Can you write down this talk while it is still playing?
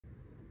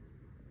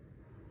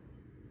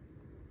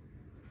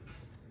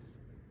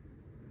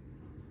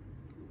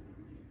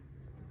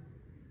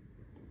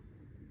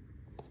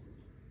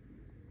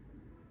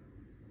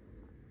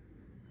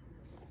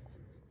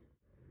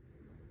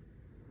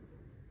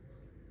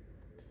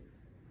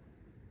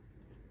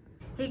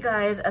Hey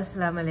guys,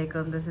 assalamu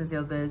alaikum. This is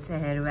your girl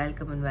Saher.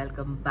 Welcome and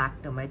welcome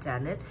back to my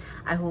channel.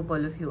 I hope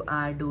all of you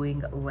are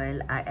doing well.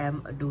 I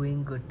am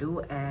doing good too,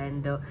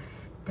 and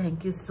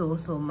thank you so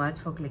much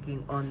for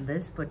clicking on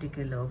this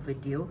particular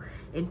video.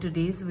 In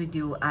today's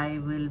video I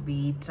will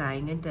be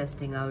trying and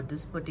testing out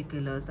this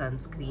particular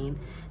sunscreen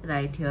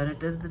right here.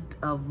 It is the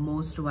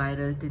most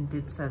viral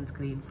tinted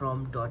sunscreen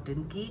from Dot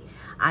 & Key.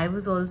 I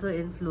was also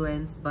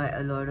influenced by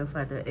a lot of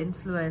other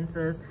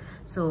influencers,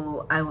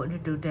 so I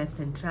wanted to test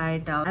and try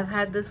it out. I've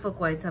had this for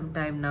quite some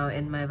time now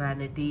in my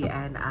vanity,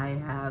 and I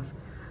have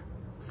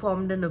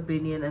formed an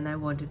opinion and I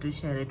wanted to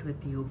share it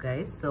with you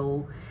guys.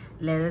 So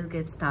let us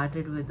get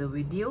started with the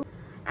video.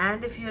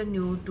 And if you're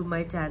new to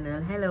my channel,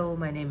 hello,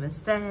 my name is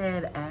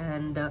Saher,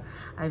 and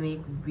I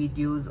make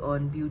videos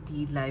on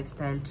beauty,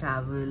 lifestyle,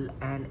 travel,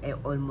 and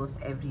almost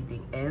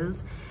everything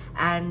else.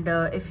 And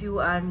if you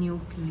are new,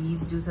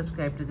 please do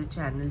subscribe to the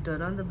channel,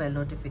 turn on the bell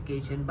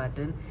notification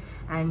button,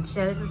 and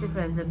share it with your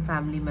friends and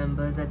family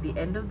members. At the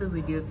end of the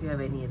video, if you have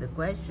any other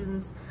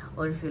questions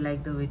or if you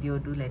like the video,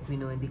 do let me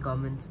know in the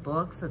comments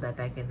box so that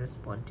I can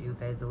respond to you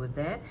guys over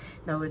there.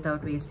 Now,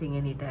 without wasting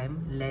any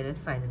time, let us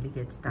finally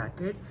get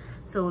started.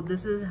 So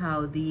this is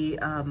how the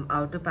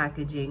outer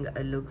packaging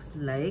looks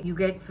like. You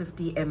get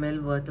 50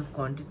 ml worth of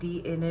quantity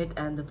in it,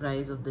 and the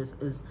price of this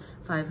is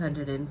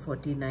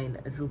 549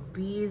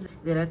 rupees.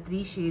 There are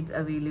 3 shades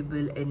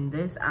available in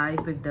this. I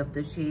picked up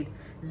the shade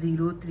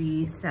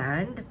 03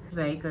 Sand.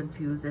 Very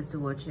confused as to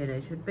what shade I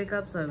should pick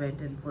up, so I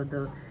went in for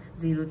the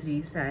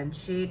 03 Sand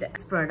shade.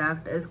 This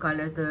product is called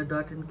as the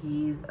Dot &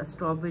 Key's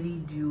Strawberry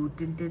Dew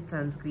Tinted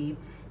Sunscreen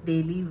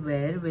Daily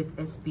Wear with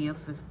SPF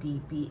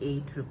 50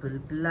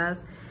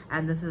 PA+++,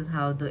 and this is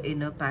how the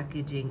inner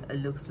packaging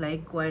looks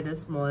like. Quite a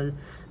small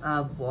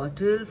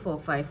bottle for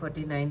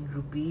 549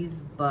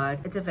 rupees, but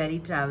it's a very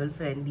travel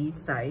friendly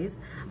size.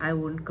 I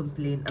won't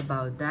complain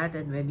about that.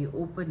 And when you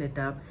open it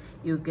up,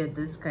 you get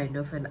this kind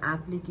of an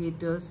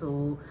applicator.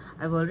 So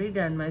I've already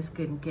done my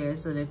skincare,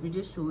 so let me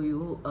just show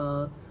you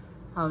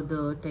how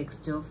the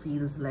texture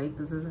feels like.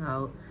 This is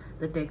how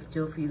the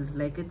texture feels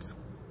like. It's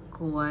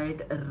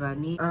quite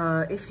runny.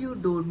 If you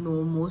don't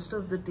know, most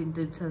of the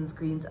tinted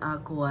sunscreens are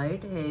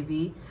quite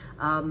heavy.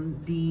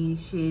 The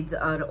shades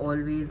are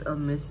always a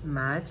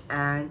mismatch,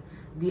 and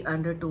the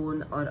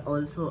undertone are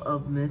also a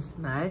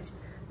mismatch.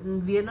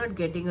 We are not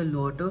getting a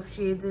lot of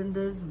shades in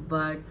this,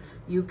 but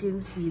you can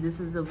see this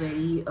is a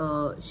very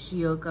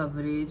sheer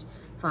coverage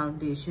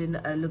foundation.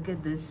 Look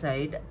at this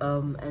side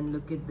and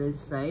look at this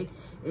side.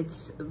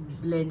 It's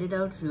blended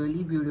out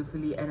really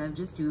beautifully, and I've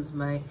just used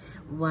my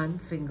one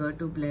finger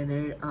to blend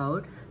it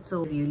out.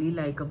 So really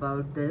like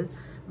about this,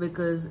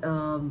 because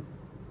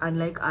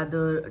unlike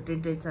other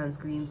tinted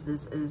sunscreens,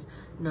 this is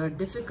not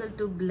difficult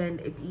to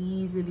blend. It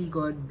easily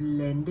got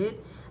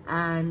blended,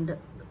 and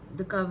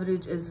the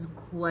coverage is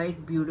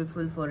quite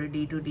beautiful for a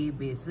day-to-day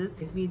basis.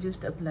 Let me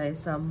just apply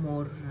some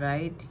more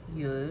right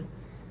here.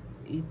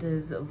 It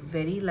is a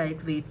very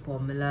lightweight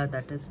formula.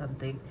 That is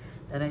something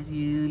that I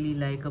really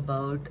like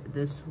about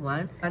this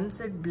one. Once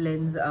it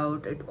blends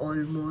out, it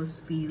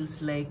almost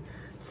feels like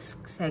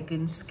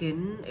second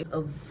skin. It's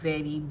a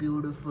very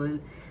beautiful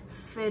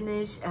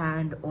finish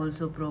and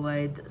also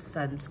provides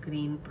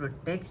sunscreen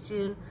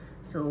protection.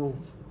 So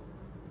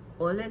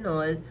all in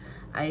all,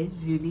 I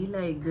really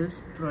like this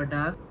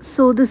product.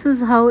 So this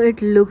is how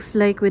it looks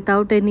like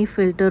without any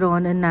filter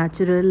on a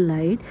natural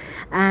light.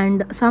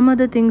 And some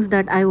other things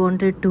that I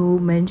wanted to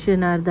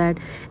mention are that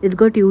it's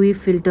got UV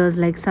filters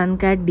like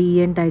Suncat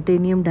D and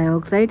titanium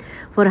dioxide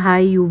for high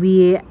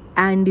UVA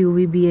and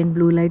UVB and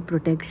blue light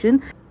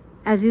protection.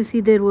 As you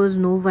see, there was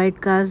no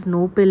white cast,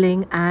 no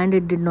pilling, and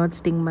it did not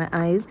sting my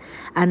eyes,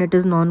 and it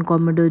is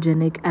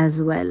non-comedogenic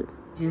as well.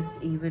 Just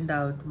evened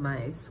out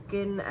my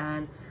skin,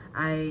 and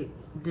I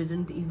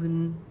didn't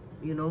even,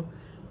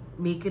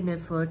 make an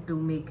effort to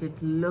make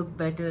it look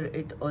better.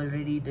 It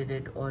already did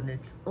it on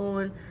its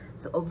own.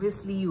 So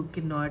obviously you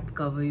cannot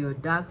cover your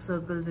dark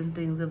circles and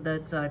things of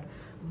that sort,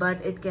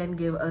 but it can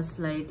give a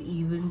slight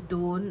even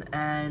tone.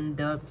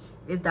 And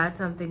if that's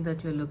something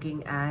that you're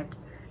looking at,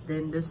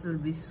 then this will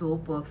be so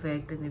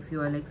perfect. And if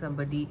you are like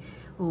somebody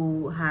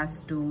who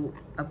has to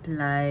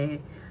apply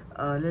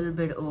a little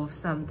bit of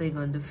something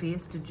on the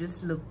face to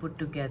just look put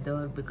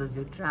together because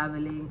you're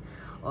traveling,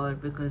 or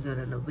because you're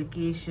on a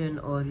vacation,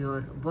 or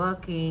you're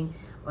working,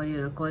 or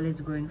you're a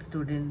college going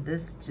student,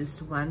 this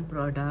just one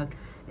product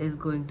is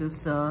going to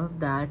serve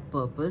that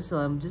purpose. So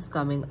I'm just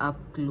coming up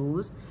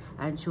close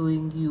and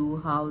showing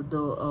you how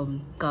the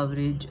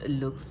coverage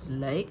looks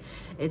like.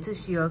 It's a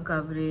sheer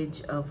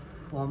coverage of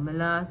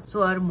formula.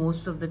 So are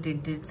most of the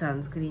tinted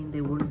sunscreen.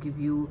 They won't give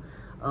you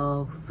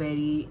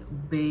very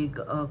big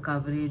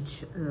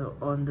coverage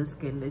on the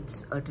skin.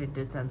 It's a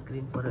tinted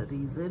sunscreen for a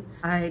reason.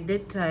 I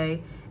did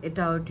try it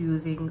out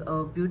using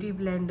a beauty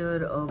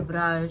blender, a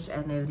brush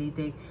and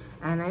everything,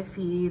 and I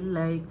feel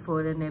like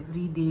for an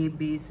everyday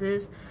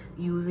basis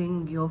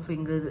using your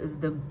fingers is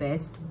the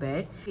best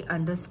bet. I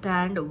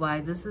understand why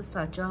this is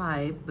such a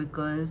hype,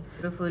 because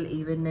beautiful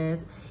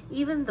evenness,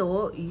 even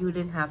though you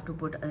didn't have to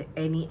put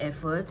any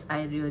efforts.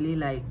 I really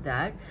like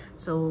that.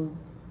 So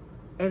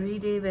every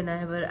day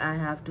whenever I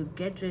have to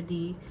get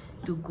ready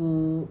to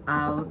go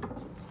out,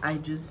 I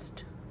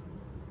just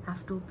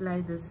have to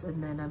apply this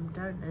and then I'm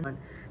done. And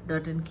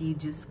Dot and Key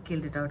just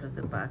killed it out of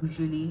the park.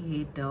 Usually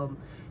hate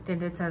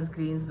tinted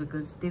sunscreens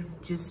because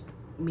they've just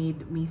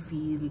made me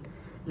feel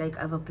like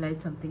I've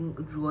applied something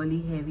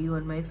really heavy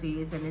on my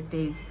face, and it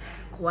takes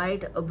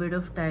quite a bit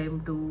of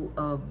time to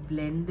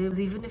blend them.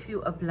 Even if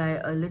you apply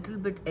a little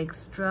bit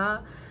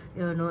extra,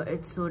 you know,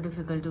 it's so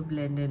difficult to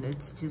blend in.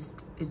 It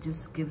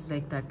just gives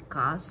like that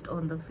cast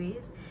on the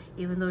face,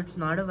 even though it's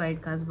not a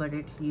white cast, but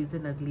it leaves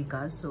an ugly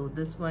cast. So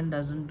this one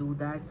doesn't do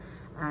that,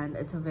 and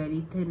it's a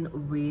very thin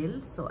veil,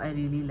 so I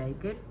really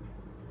like it.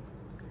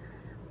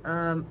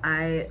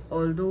 I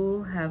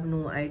although have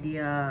no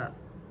idea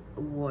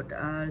what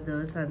are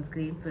the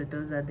sunscreen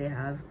filters that they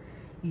have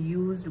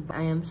used,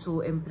 I am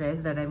so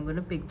impressed that I'm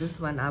gonna pick this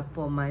one up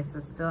for my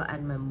sister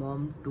and my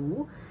mom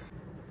too.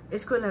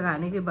 इसको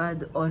लगाने के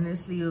बाद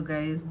honestly you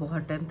guys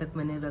बहुत time तक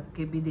मैंने रख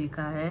के भी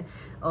देखा है,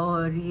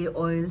 और ये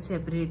ऑयल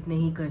सेपरेट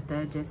नहीं करता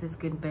है, जैसे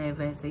स्किन पे है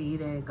वैसे ही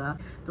रहेगा.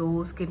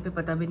 तो स्किन पे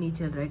पता भी नहीं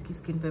चल रहा है कि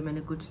स्किन पे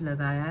मैंने कुछ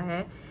लगाया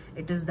है.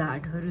 It is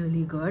that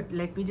really good.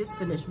 Let me just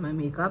finish my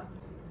makeup.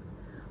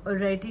 और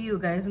राइट यू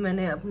गाइज,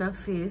 मैंने अपना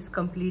फेस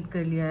कंप्लीट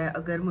कर लिया है.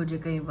 अगर मुझे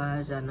कहीं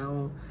बाहर जाना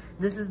हो,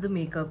 this is the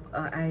makeup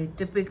I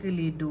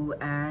typically do,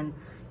 and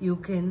you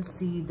can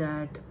see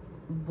that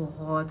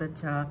बहुत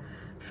अच्छा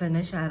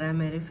फिनिश आ रहा है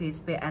मेरे फेस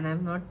पे. And I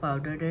have not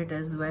powdered it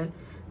as well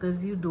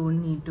because you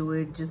don't need to.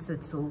 It just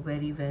seats so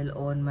very well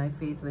on my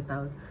face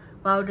without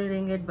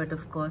पाउडरिंग it. But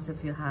of course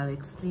if you have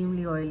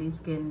extremely oily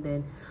skin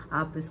then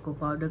आप इसको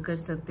powder कर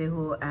सकते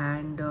हो.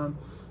 And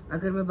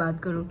अगर मैं बात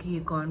करूँ कि ये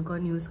कौन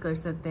कौन यूज़ कर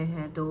सकते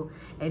हैं, तो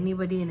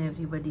anybody and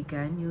everybody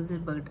can use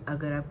it. But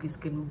अगर आपकी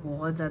स्किन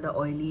बहुत ज़्यादा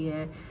ऑयली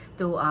है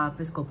तो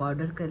आप इसको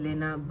पाउडर कर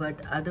लेना.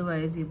 बट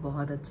अदरवाइज़ ये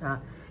बहुत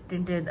अच्छा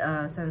tinted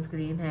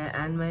सनस्क्रीन है.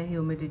 एंड मैं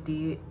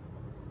ह्यूमिडिटी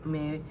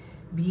में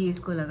भी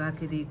इसको लगा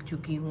के देख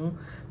चुकी हूँ,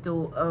 तो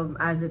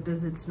as it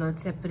is it's not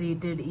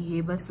separated.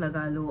 ये बस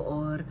लगा लो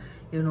और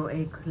यू नो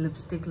एक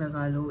लिपस्टिक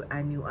लगा लो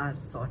and you are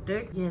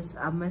sorted. Yes,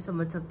 अब मैं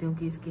समझ सकती हूँ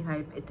कि इसकी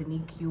हाइप इतनी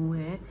क्यों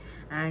है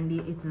एंड ये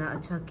इतना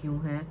अच्छा क्यों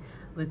है,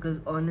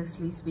 बिकॉज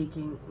ऑनेस्टली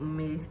स्पीकिंग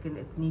मेरी स्किन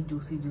इतनी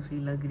जूसी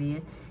लग रही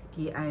है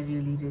कि आई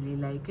रियली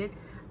लाइक इट.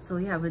 सो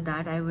या with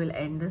that I will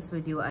and this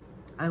video.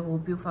 I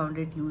hope you found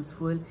it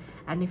useful,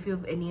 and if you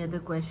have any other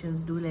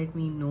questions, do let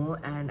me know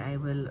and I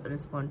will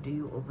respond to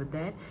you over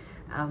there.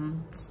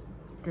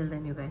 Till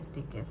then, you guys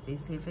take care, stay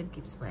safe and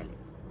keep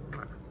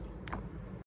smiling.